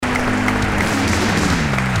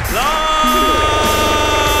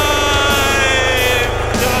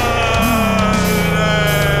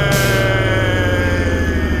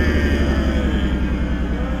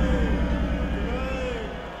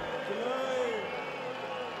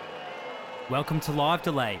Welcome to Live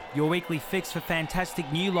Delay, your weekly fix for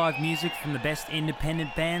fantastic new live music from the best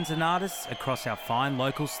independent bands and artists across our fine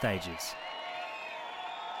local stages.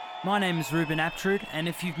 My name is Ruben Aptrud, and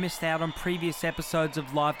if you've missed out on previous episodes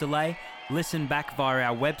of Live Delay, listen back via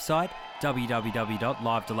our website,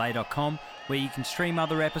 www.livedelay.com, where you can stream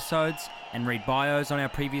other episodes and read bios on our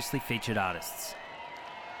previously featured artists.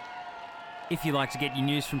 If you like to get your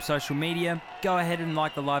news from social media, go ahead and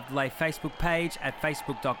like the Live Delay Facebook page at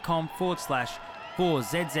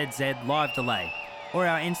facebook.com/4ZZZ Live Delay, or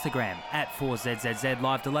our Instagram at 4ZZZ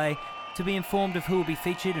Live Delay to be informed of who will be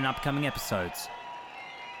featured in upcoming episodes.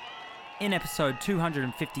 In episode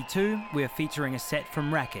 252, we are featuring a set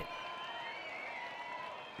from Racket.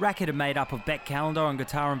 Racket are made up of Beck Callender on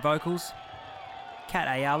guitar and vocals, Kat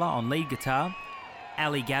Ayala on lead guitar,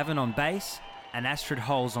 Ali Gavin on bass, and Astrid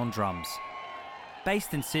Holes on drums.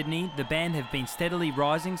 Based in Sydney, the band have been steadily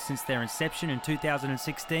rising since their inception in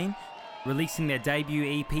 2016, releasing their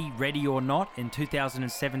debut EP Ready or Not in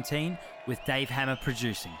 2017 with Dave Hammer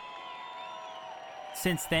producing.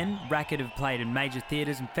 Since then, Racket have played in major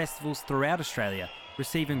theatres and festivals throughout Australia,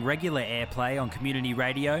 receiving regular airplay on community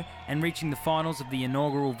radio and reaching the finals of the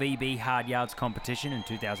inaugural VB Hard Yards competition in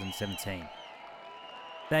 2017.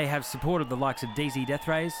 They have supported the likes of DZ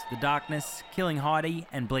Deathrays, The Darkness, Killing Heidi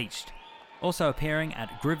and Bleached, also appearing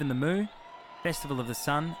at Groove in the Moo, Festival of the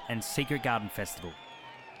Sun and Secret Garden Festival.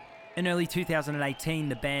 In early 2018,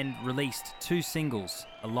 the band released 2 singles,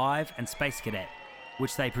 Alive and Space Cadet,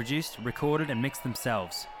 which they produced, recorded and mixed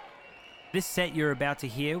themselves. This set you're about to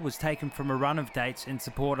hear was taken from a run of dates in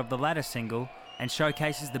support of the latter single and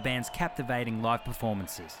showcases the band's captivating live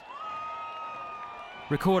performances.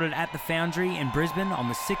 Recorded at the Foundry in Brisbane on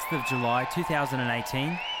the 6th of July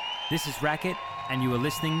 2018, this is Racket and you are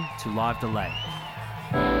listening to Live Delay.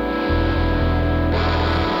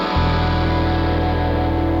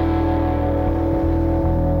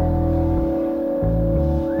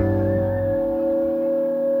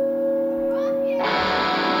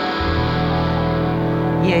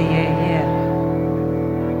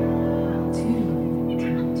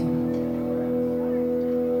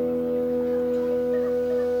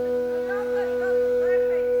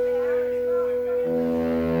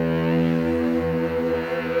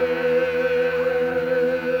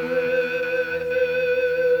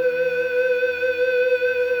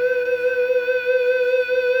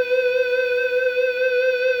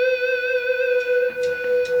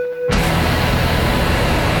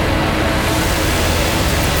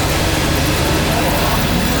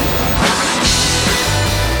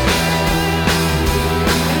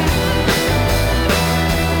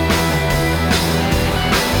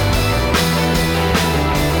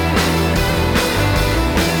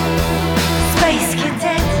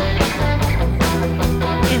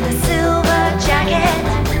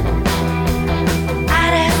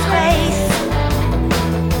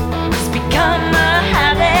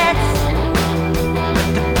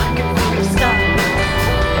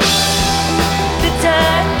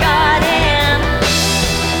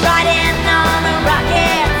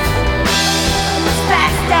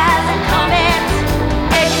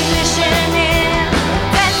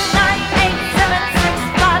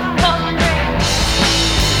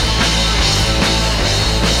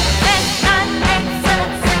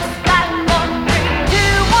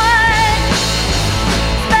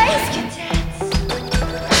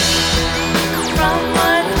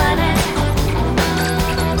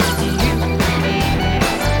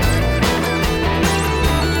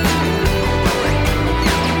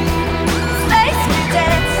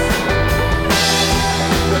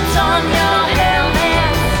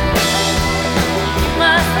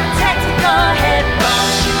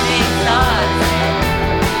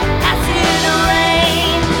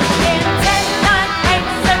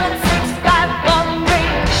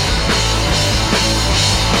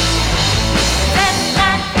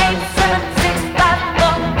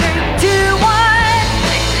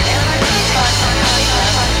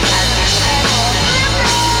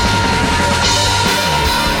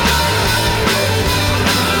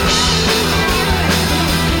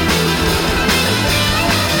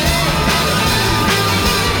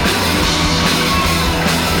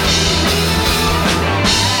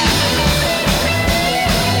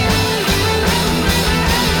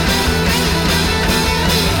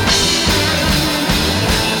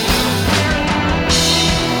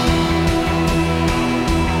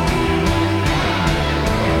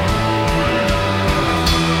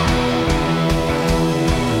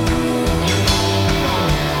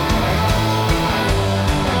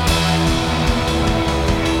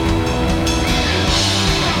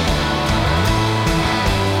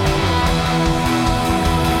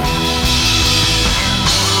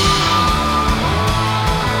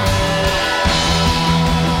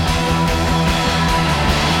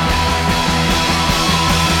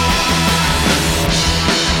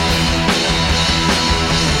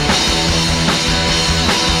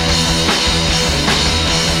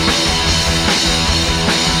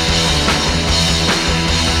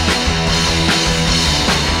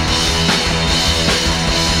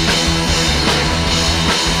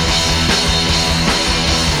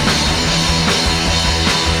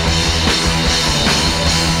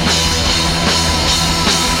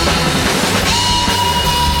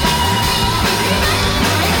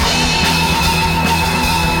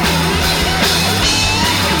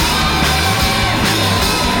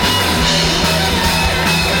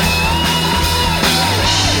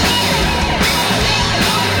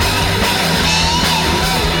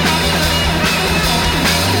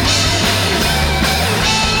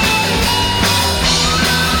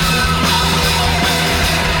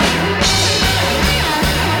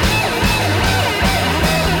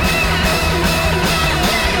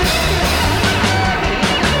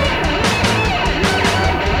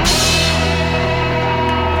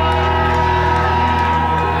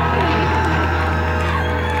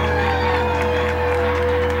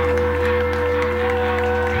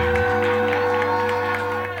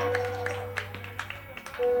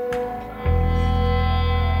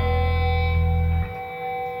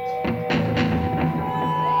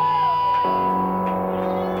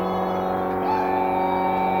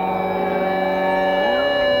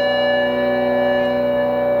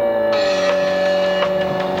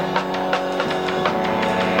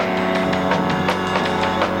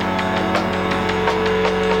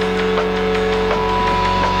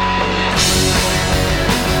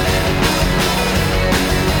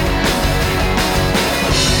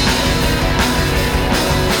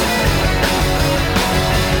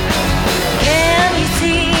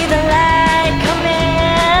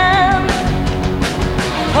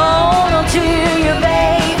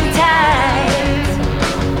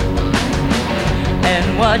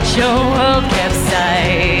 watch your world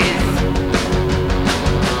capsize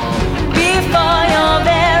before your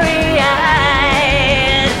very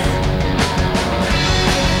eyes.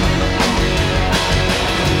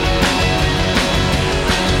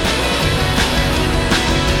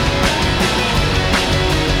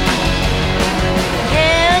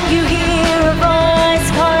 Can you hear a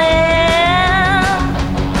voice calling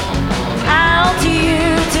out to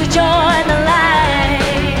you to join the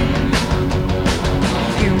line?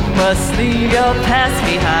 You must leave your past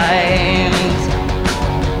behind.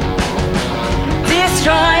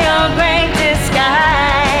 Destroy your great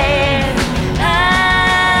disguise.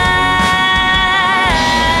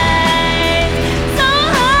 So I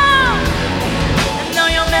know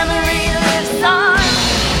your memory lives on.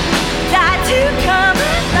 Die to come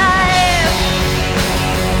alive.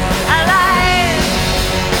 Alive.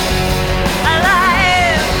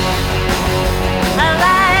 Alive.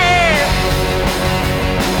 Alive.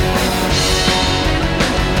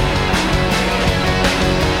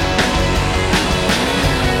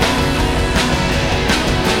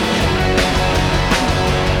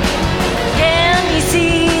 Can you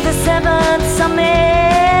see the seven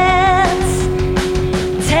summits?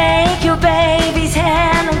 Take your baby's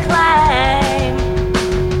hand and climb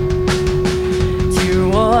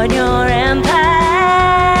toward your empire,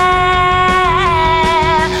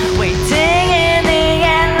 waiting in the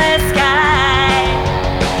endless sky.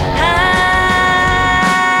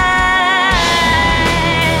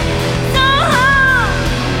 So I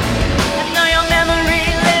know your memory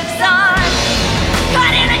lives on.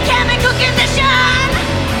 Caught in a chemical condition,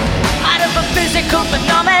 out of a physical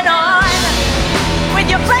phenomenon, with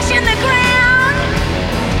your flesh in the ground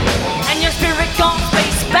and your spirit gone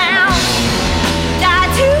spacebound. Die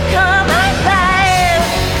to come alive.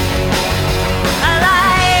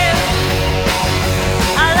 Alive.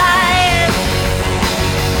 Alive.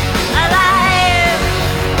 Alive.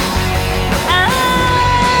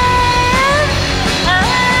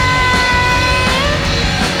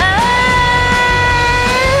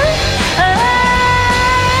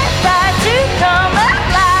 Die to come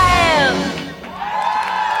alive.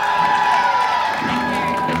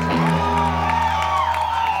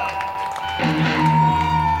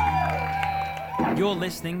 You're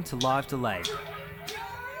listening to Live Delay.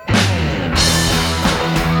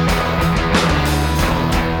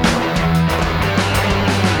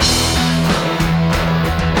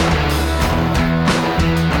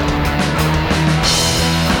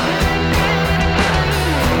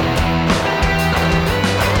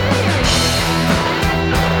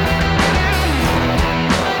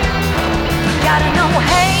 Gotta know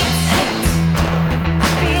hate,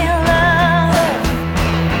 feel love.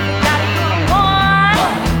 Gotta go to war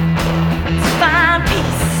to find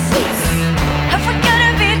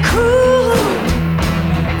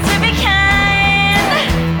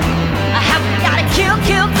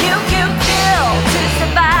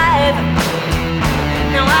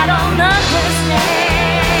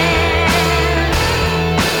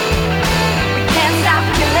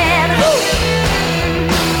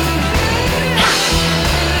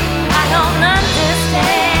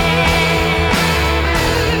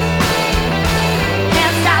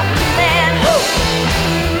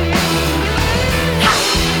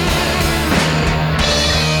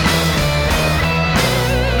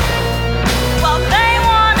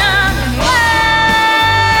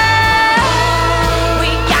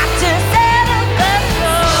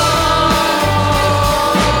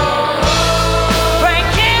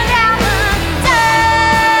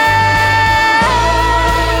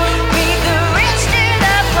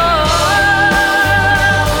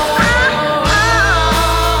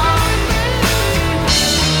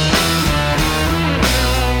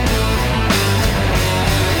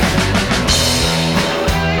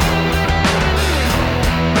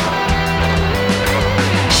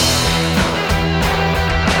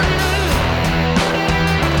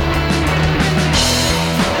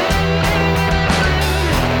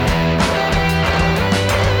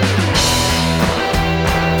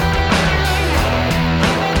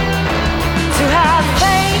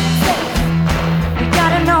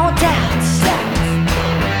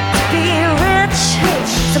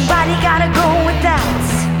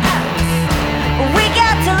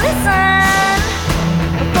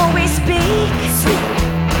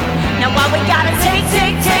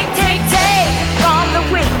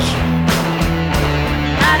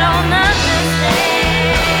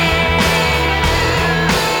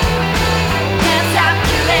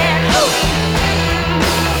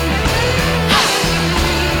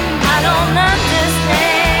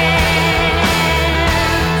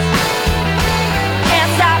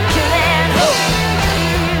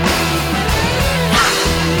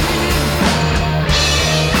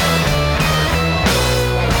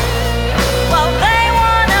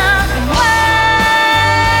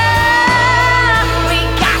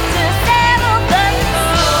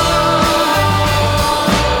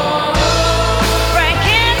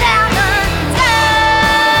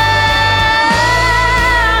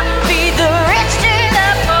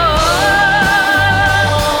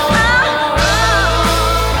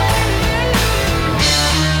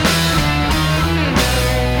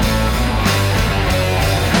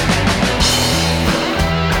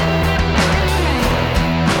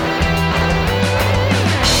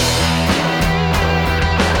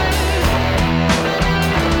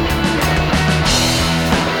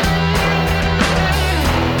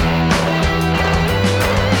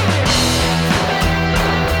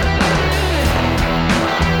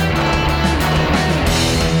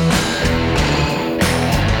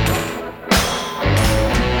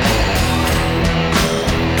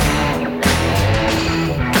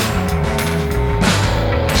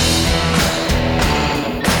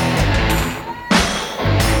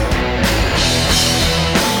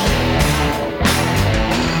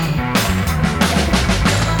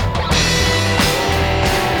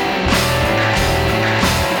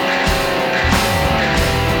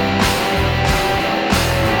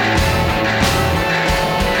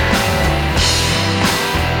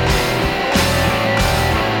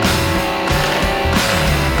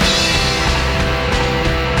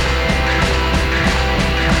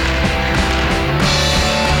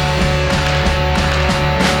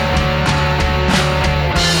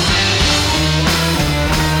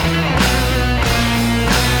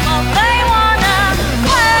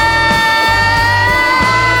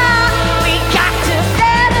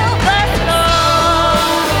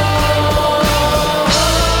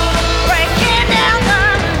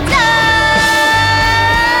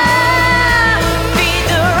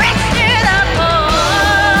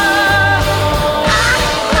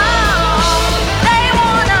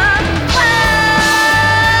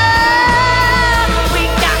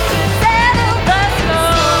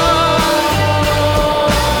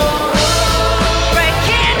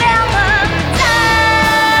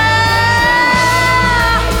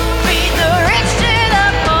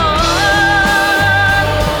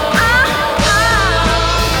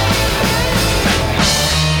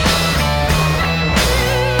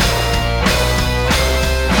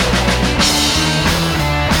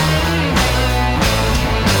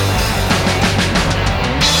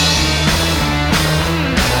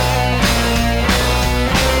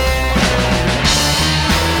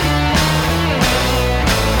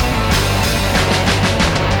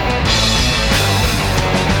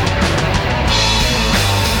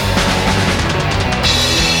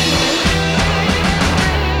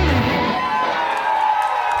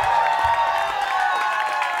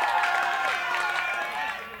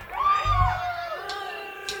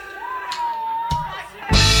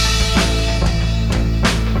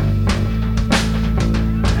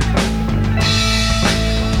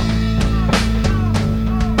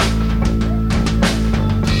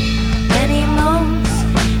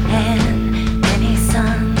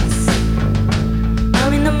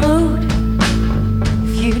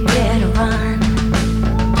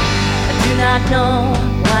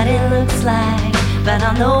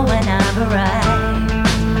know when I've arrived.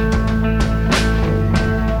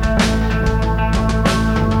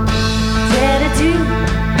 Dare to do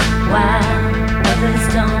while others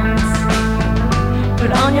don't.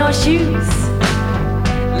 Put on your shoes,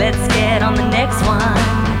 let's get on the next one.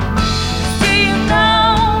 Do you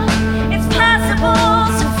know it's possible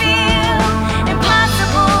to feel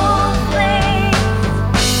impossible things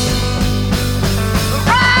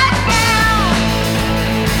right now?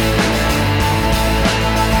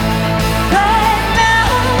 Right now.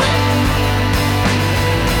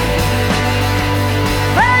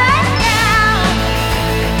 Right now.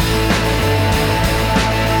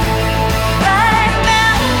 Right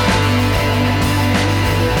now.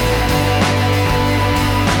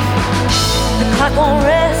 The clock won't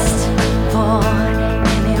rest for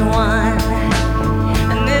anyone,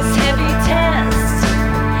 and this heavy test,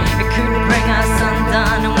 it could bring us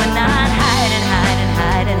undone, and we're not hiding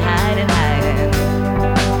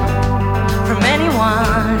from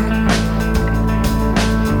anyone.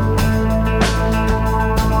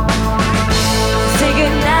 Say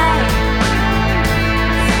goodnight,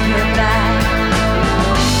 say goodbye.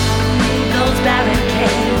 Leave those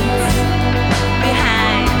barricades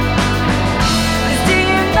behind. 'Cause do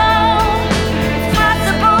you know it's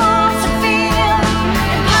possible to feel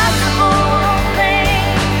impossible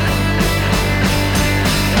things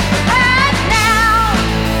right now?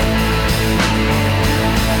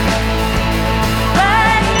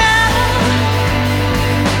 Right now.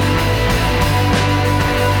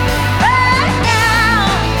 Right now.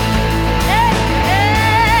 Hey,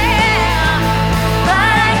 yeah.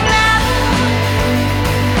 Right now.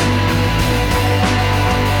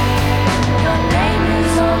 Your name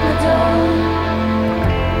is on the door.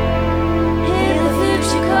 Hear the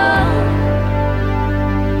future call.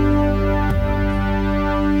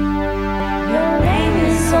 Your name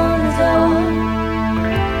is on the door.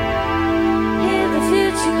 Hear the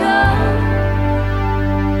future call.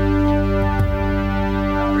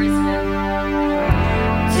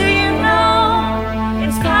 Do you know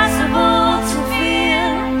it's possible to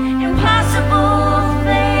feel impossible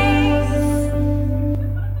things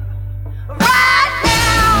right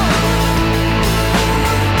now?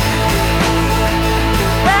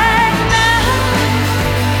 Right now.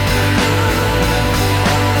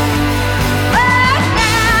 Right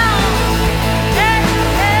now. Yeah,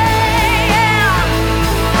 yeah.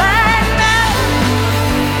 Right now.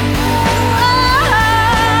 Oh,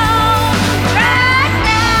 right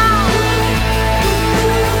now.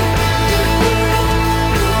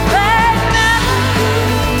 Right now.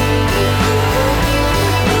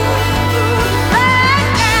 Right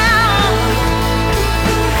now.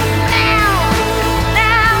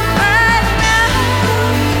 Now, right now.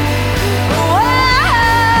 Whoa,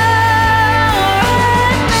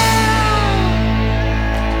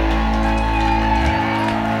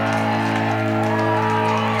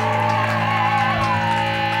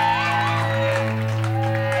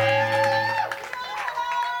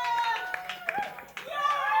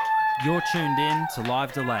 You're tuned in to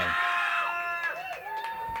Live Delay.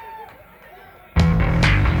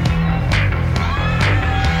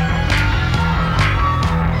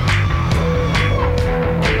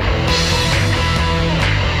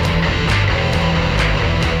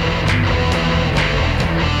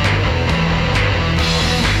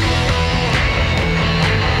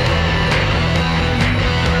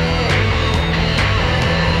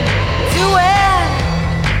 do it.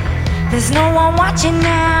 There's no one watching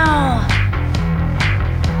now.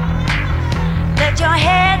 Let your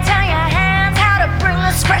head tell your hands how to bring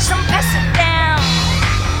the scratch and pass it down.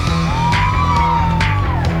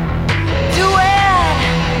 Do it,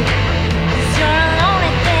 'cause you're alone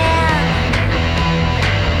again.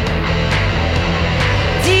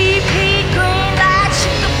 DP green light,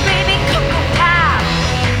 sugar baby, cocoa pop.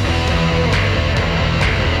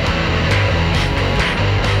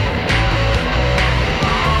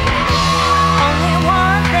 Only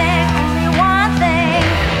one thing, only one thing.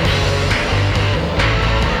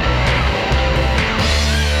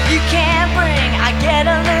 You can't bring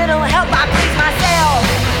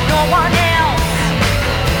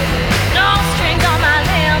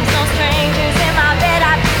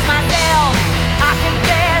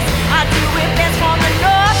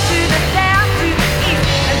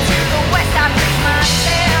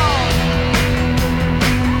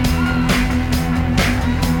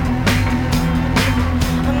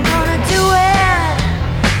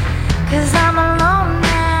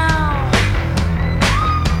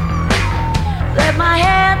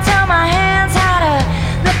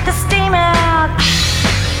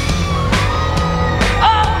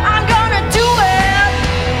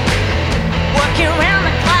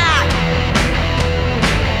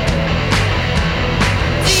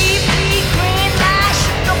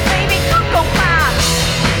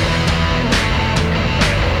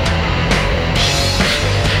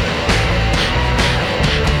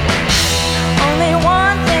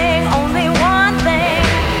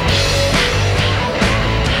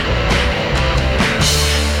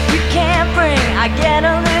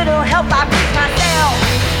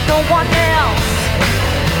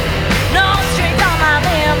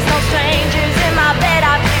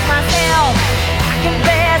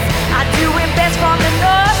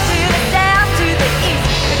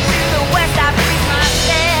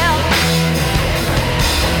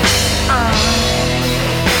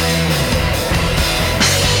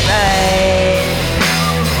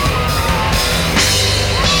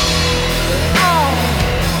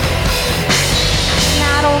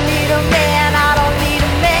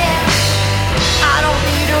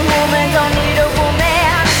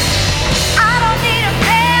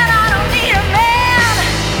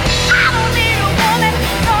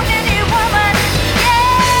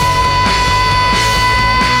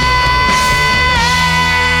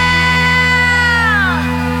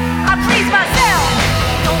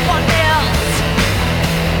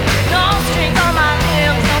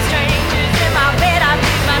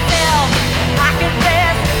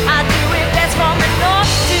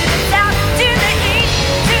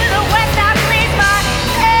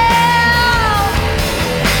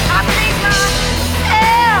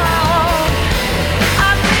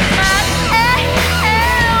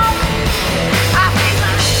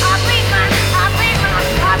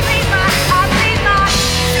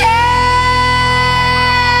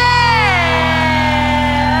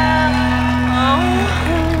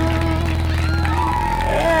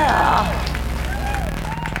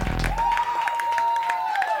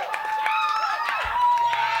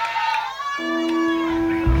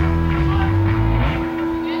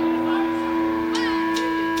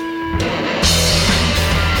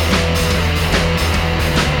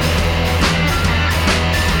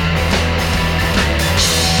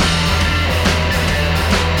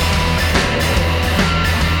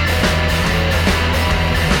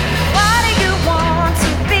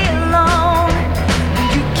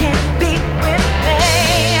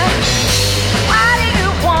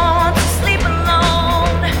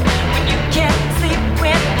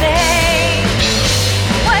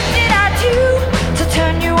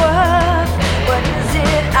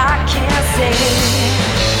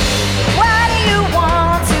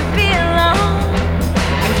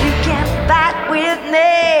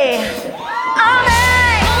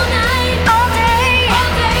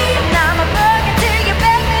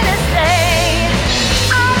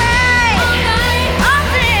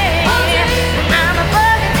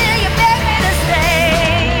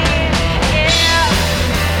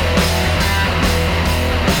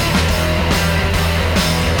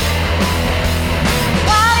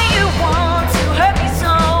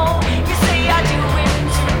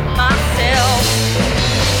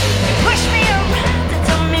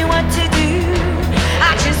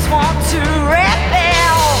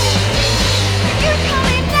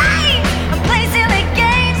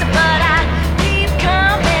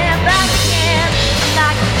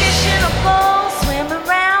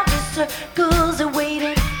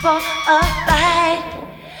for a bite.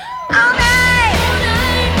 All night,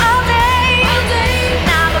 all day.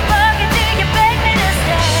 Now I'm a bucket till you beg me to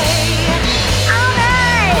stay. All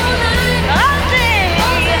night, all day.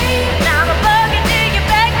 Now I'm a bucket till you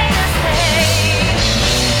beg me to stay.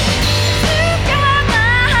 You got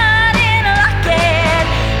my heart in a locket.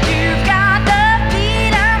 You've got the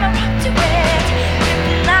beat, I'm a rock to it.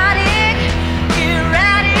 Hypnotic,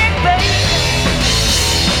 erratic, baby.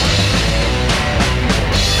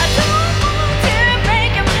 I don't want to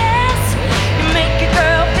make a mess. You make a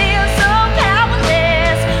girl feel so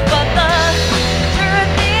powerless. But the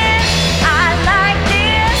truth is, I like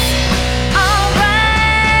this.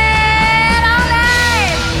 Alright, all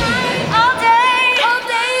night, all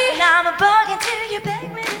day. Now I'm a bugging till you beg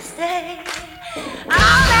me to stay.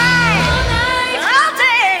 All night, all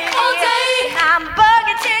day. Now I'm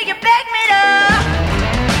bugging till you beg me to.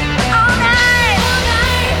 All night,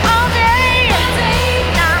 all day.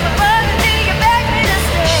 Now I'm a bugging till you beg me to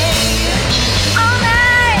stay. All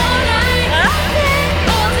night, all day.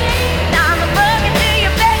 Now I'm a bugging till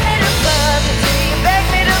you beg me to bug, till you beg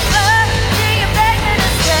me to bug, till you beg me to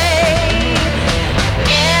stay.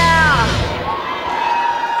 Yeah.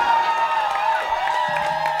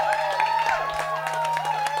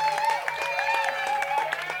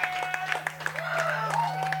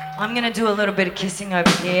 I'm gonna do a little bit of kissing over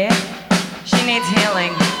here. She needs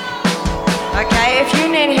healing. Okay, if you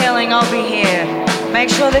need healing, I'll be here. Make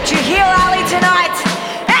sure that you heal Ali tonight.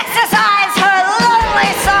 Exercise her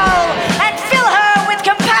lonely soul and fill her with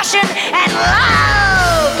compassion and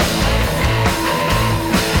love.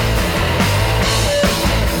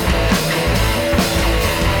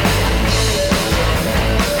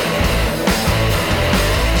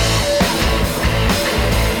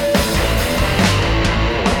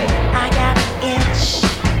 I got an itch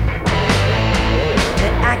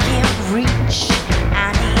that I can't reach. I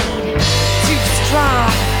need two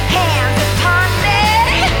strong hands upon me.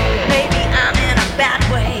 Maybe I'm in a bad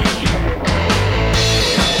way.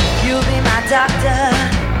 You'll be my doctor,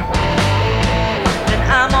 then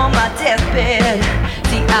I'm on my deathbed.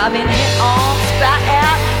 See, I've been hit on, spat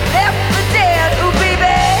out, left for dead. Ooh,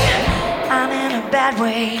 baby, I'm in a bad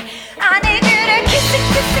way. I need you to kiss it,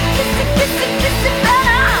 kiss it, kiss it, kiss it, kiss it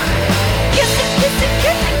better. Kiss it, kiss it,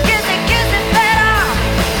 kiss it, kiss it, kiss it better.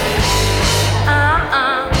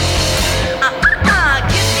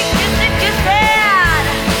 Kiss it, kiss it, kiss it.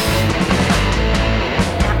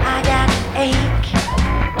 Now I got an ache.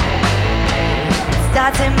 It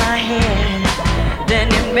starts in my head, then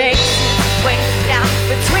it makes its way down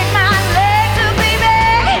between my legs. Oh, baby,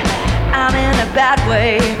 I'm in a bad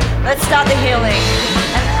way. Let's start the healing.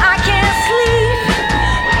 And I can't sleep.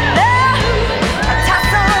 No, I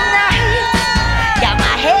toss all night. Got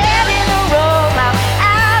my head in a roll. I'm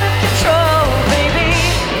out of control, baby.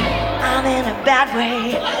 I'm in a bad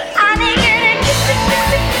way. I need you to kiss it, kiss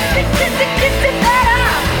it, kiss it, kiss it, kiss it better.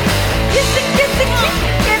 Kiss it, kiss it, kiss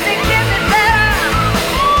it, kiss it, kiss it better.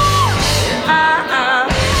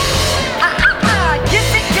 Kiss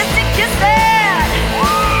it, kiss it, kiss it.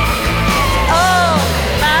 Oh,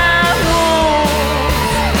 my wounds.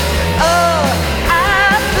 Oh, I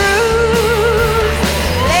bruise.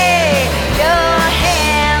 Lay your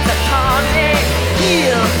hands upon me.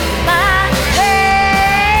 Heal my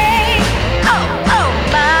pain. Oh,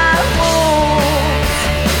 my wounds.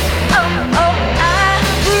 Oh, I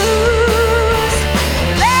bruise.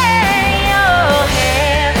 Lay your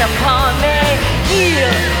hands upon me.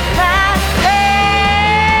 Heal my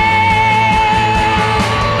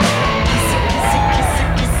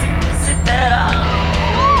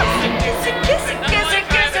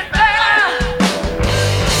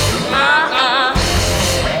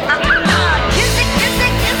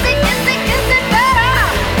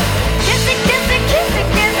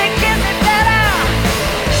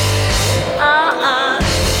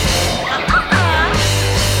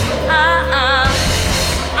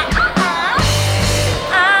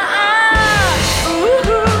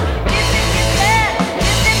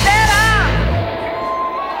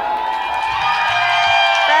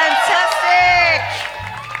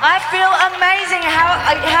I feel amazing.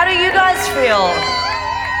 How do you guys feel?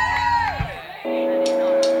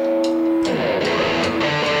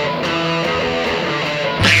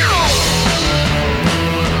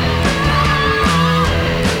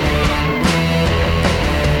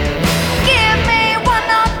 Give me one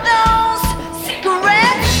of those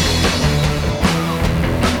cigarettes.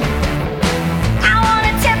 I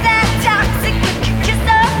wanna taste that toxic kiss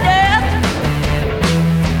of death.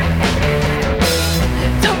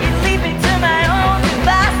 Don't you leave me to my own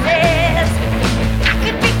devices.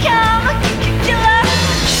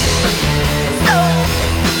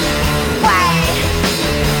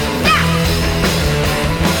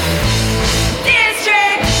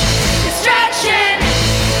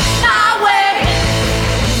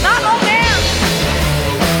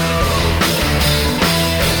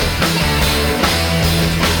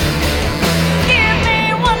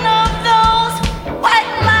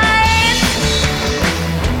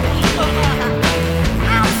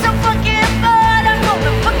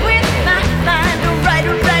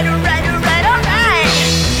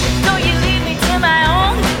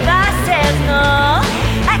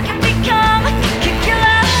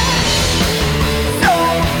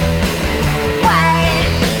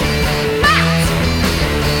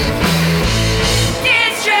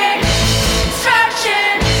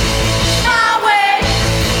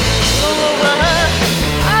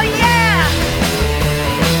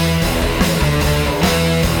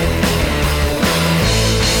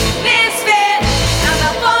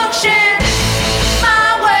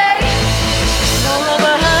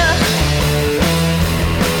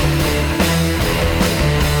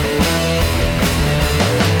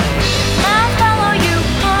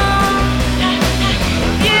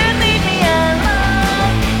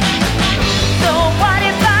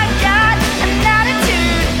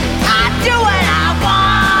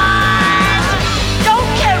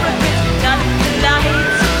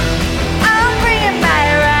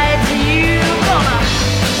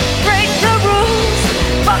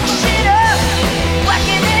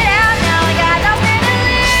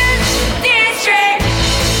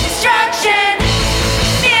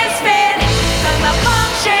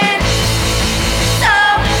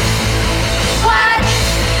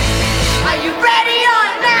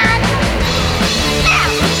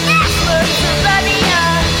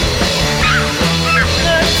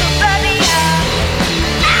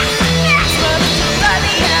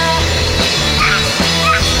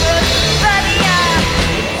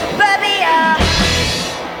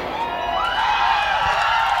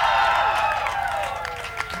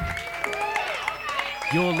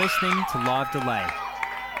 listening to Live Delay.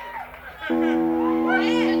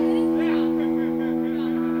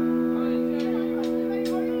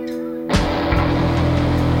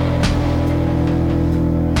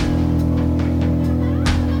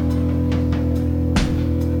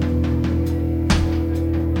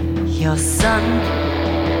 Your son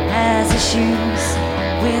has issues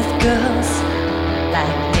with girls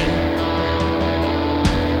like me.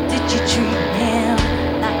 Did you treat him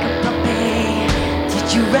like a puppy? Did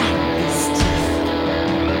you rat his teeth?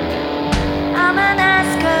 I'm a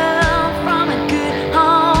nice girl from a good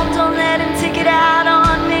home. Don't let him take it out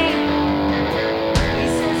on me. He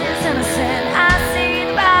says he's innocent. I see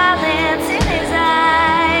the violence in his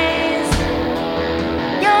eyes.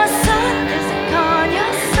 Your son is a con.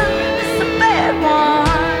 Your son is a bad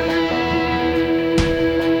one.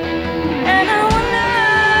 And I wonder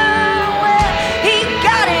where he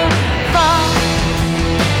got it from.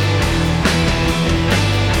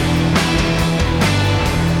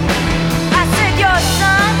 I said your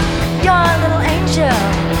son, your little angel.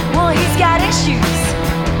 Well, he's got issues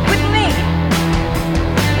with me.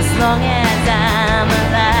 As long as I'm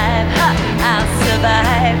alive, ha, I'll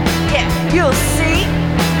survive. Yeah, you'll see.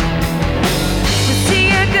 Was he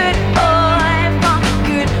a good boy from a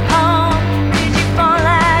good home? Did you fall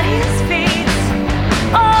at his feet?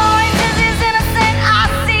 Oh, he says he's innocent. I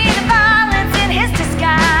see the violence in his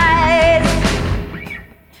disguise.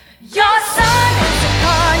 Your son is a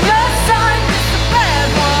con. Your son is the bad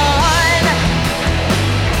one.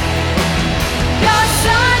 Your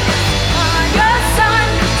son is a con. Your son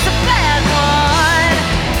is the bad one.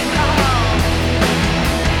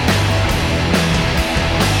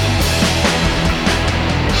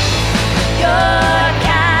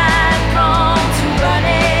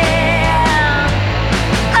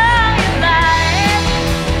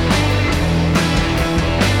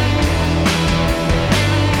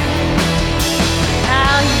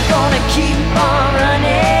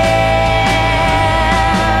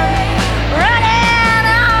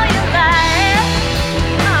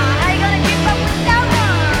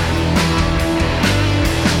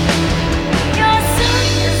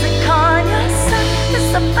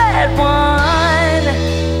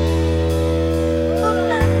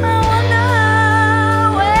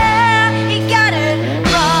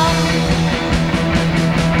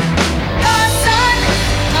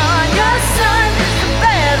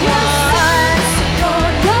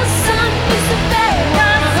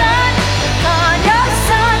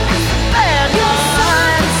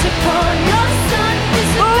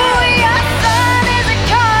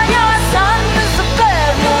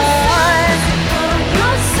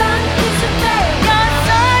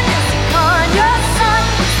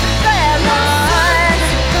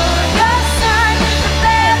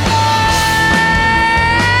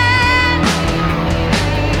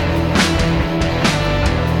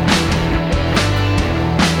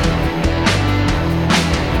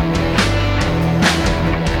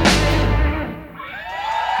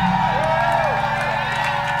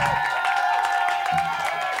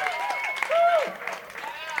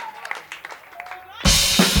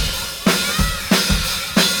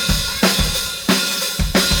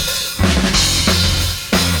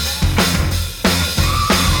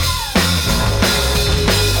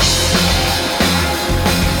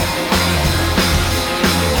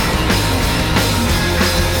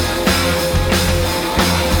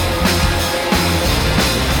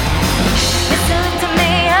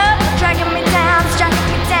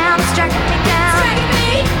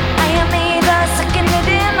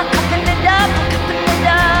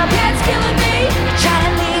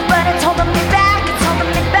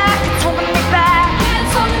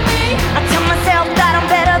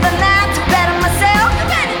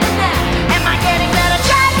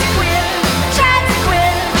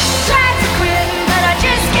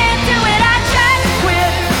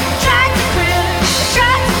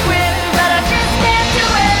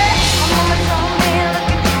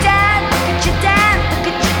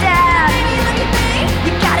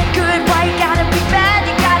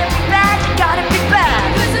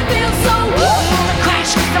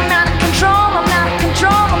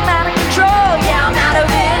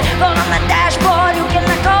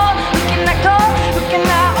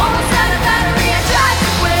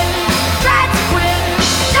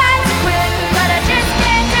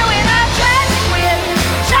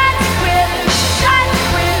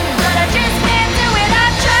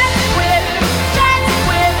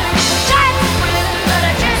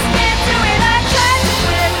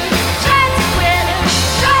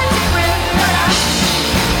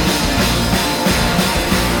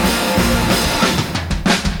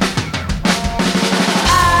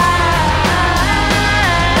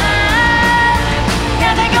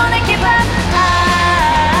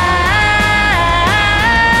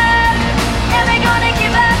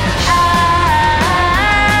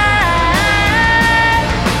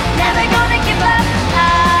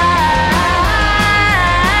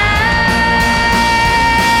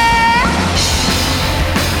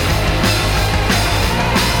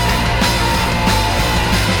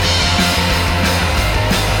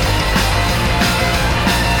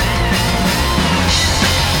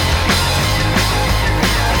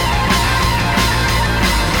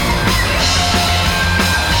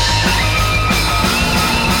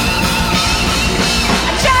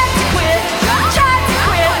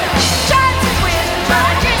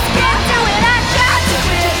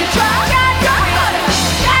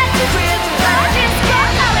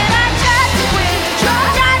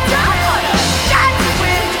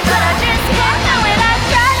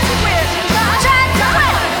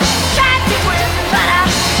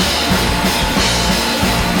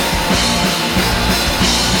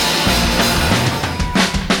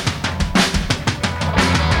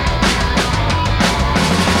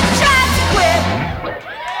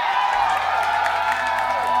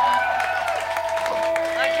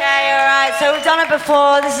 done it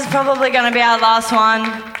before. This is probably going to be our last one,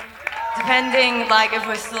 depending like if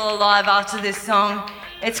we're still alive after this song.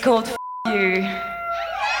 It's called F*** You.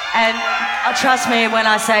 And trust me when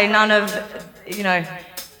I say none of,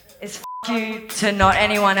 it's F*** you to not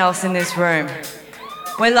anyone else in this room.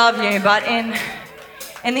 We love you, but in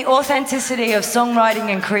the authenticity of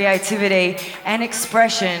songwriting and creativity and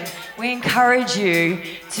expression, we encourage you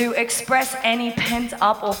to express any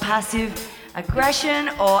pent-up or passive aggression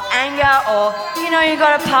or anger or, you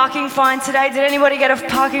got a parking fine today. Did anybody get a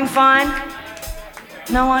parking fine?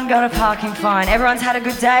 No one got a parking fine. Everyone's had a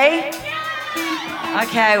good day?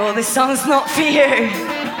 Okay, well, this song's not for you.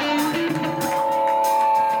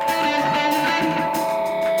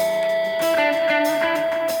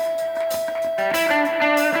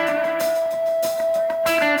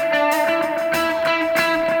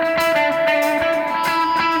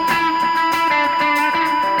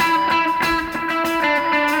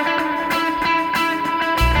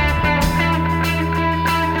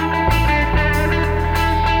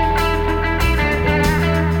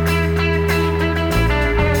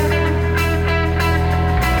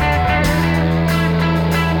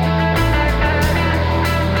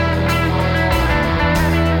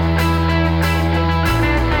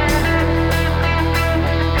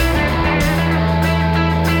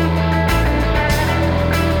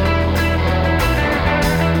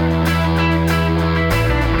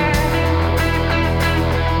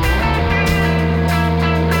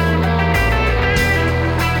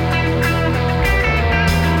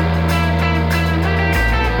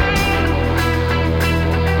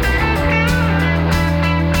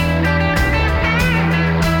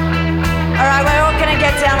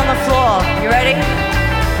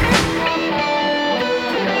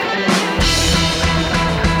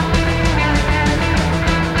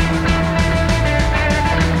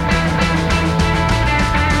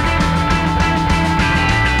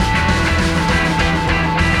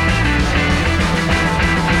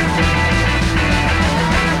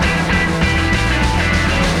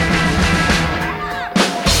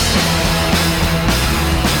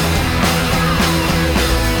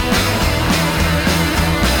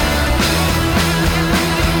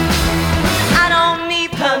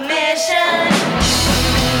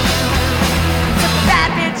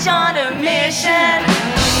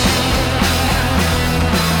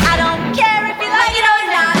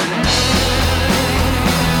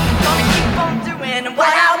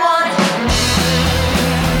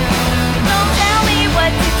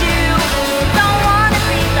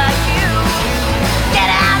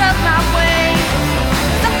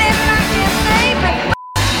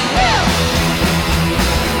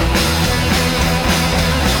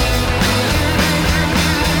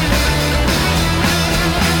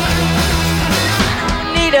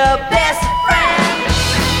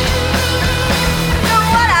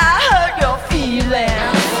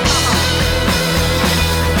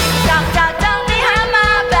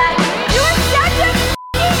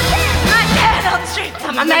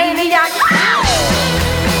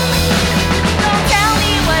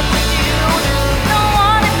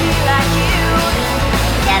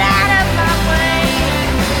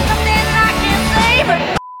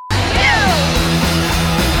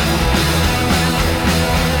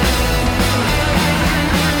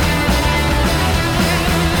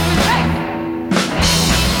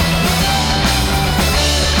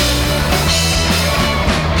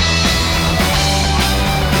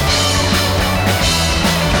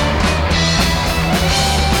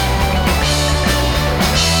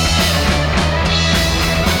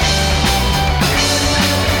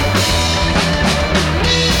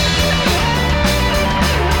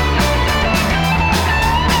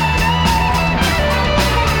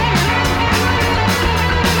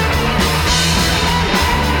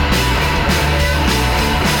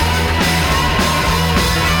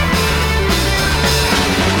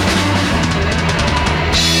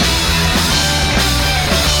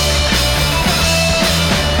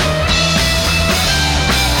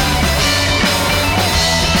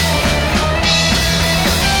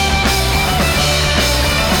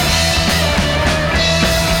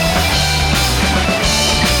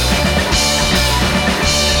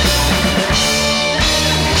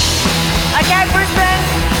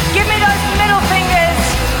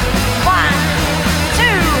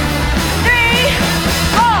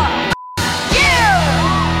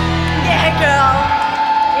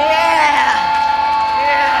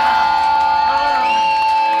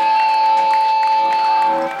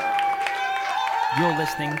 You're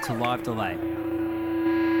listening to Live Delay.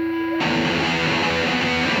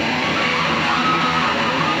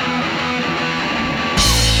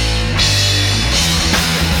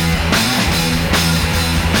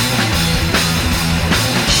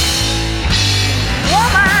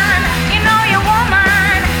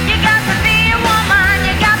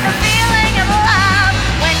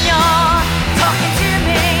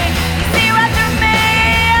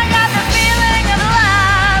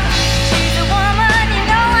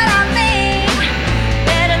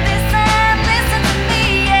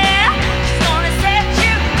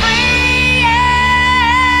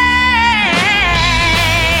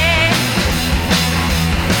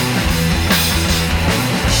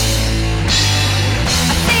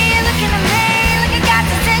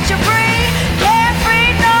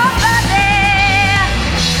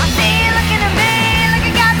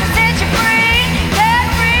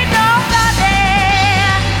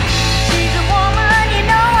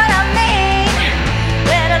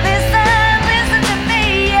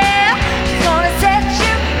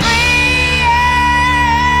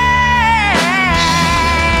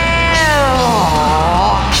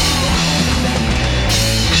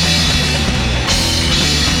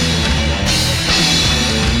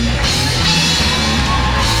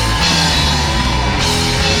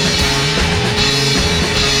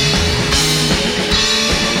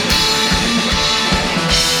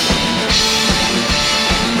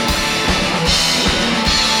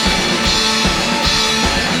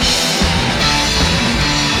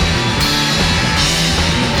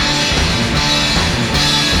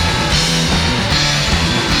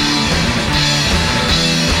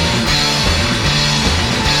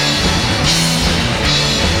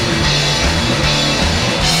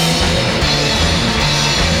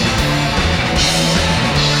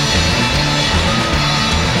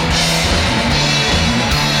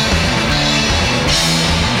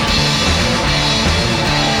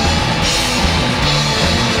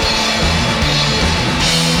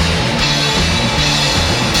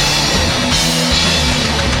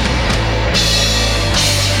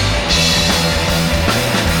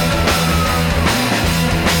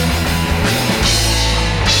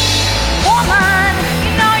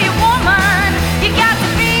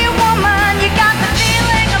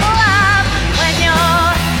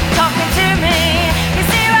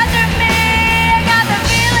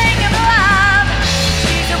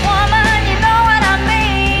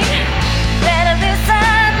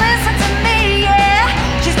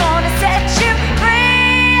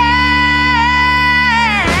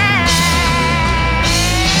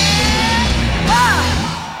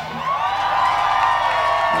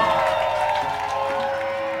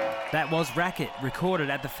 That was Racket, recorded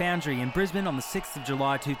at the Foundry in Brisbane on the 6th of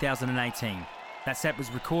July 2018. That set was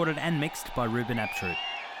recorded and mixed by Ruben Abtrut.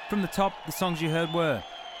 From the top, the songs you heard were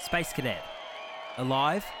Space Cadet,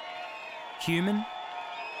 Alive, Human,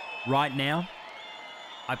 Right Now,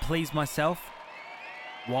 I Please Myself,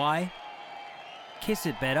 Why, Kiss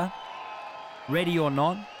It Better, Ready or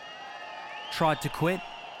Not, Tried to Quit,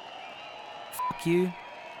 Fuck You,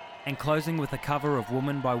 and closing with a cover of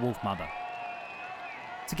Woman by Wolfmother.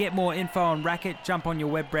 To get more info on Racket, jump on your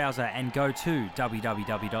web browser and go to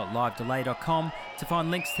www.livedelay.com to find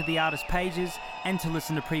links to the artist pages and to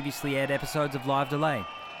listen to previously aired episodes of Live Delay.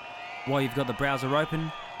 While you've got the browser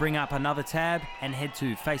open, bring up another tab and head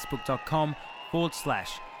to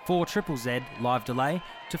facebook.com/4ZZZ Live Delay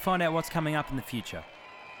to find out what's coming up in the future.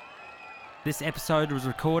 This episode was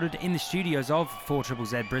recorded in the studios of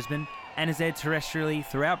 4ZZZ Brisbane and is aired terrestrially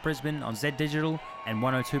throughout Brisbane on Z Digital and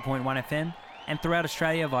 102.1 FM and throughout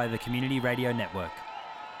Australia via the Community Radio Network.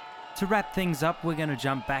 To wrap things up, we're going to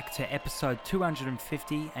jump back to episode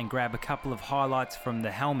 250 and grab a couple of highlights from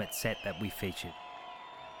the Helmet set that we featured.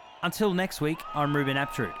 Until next week, I'm Ruben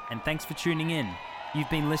Abtrut, and thanks for tuning in. You've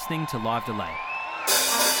been listening to Live Delay.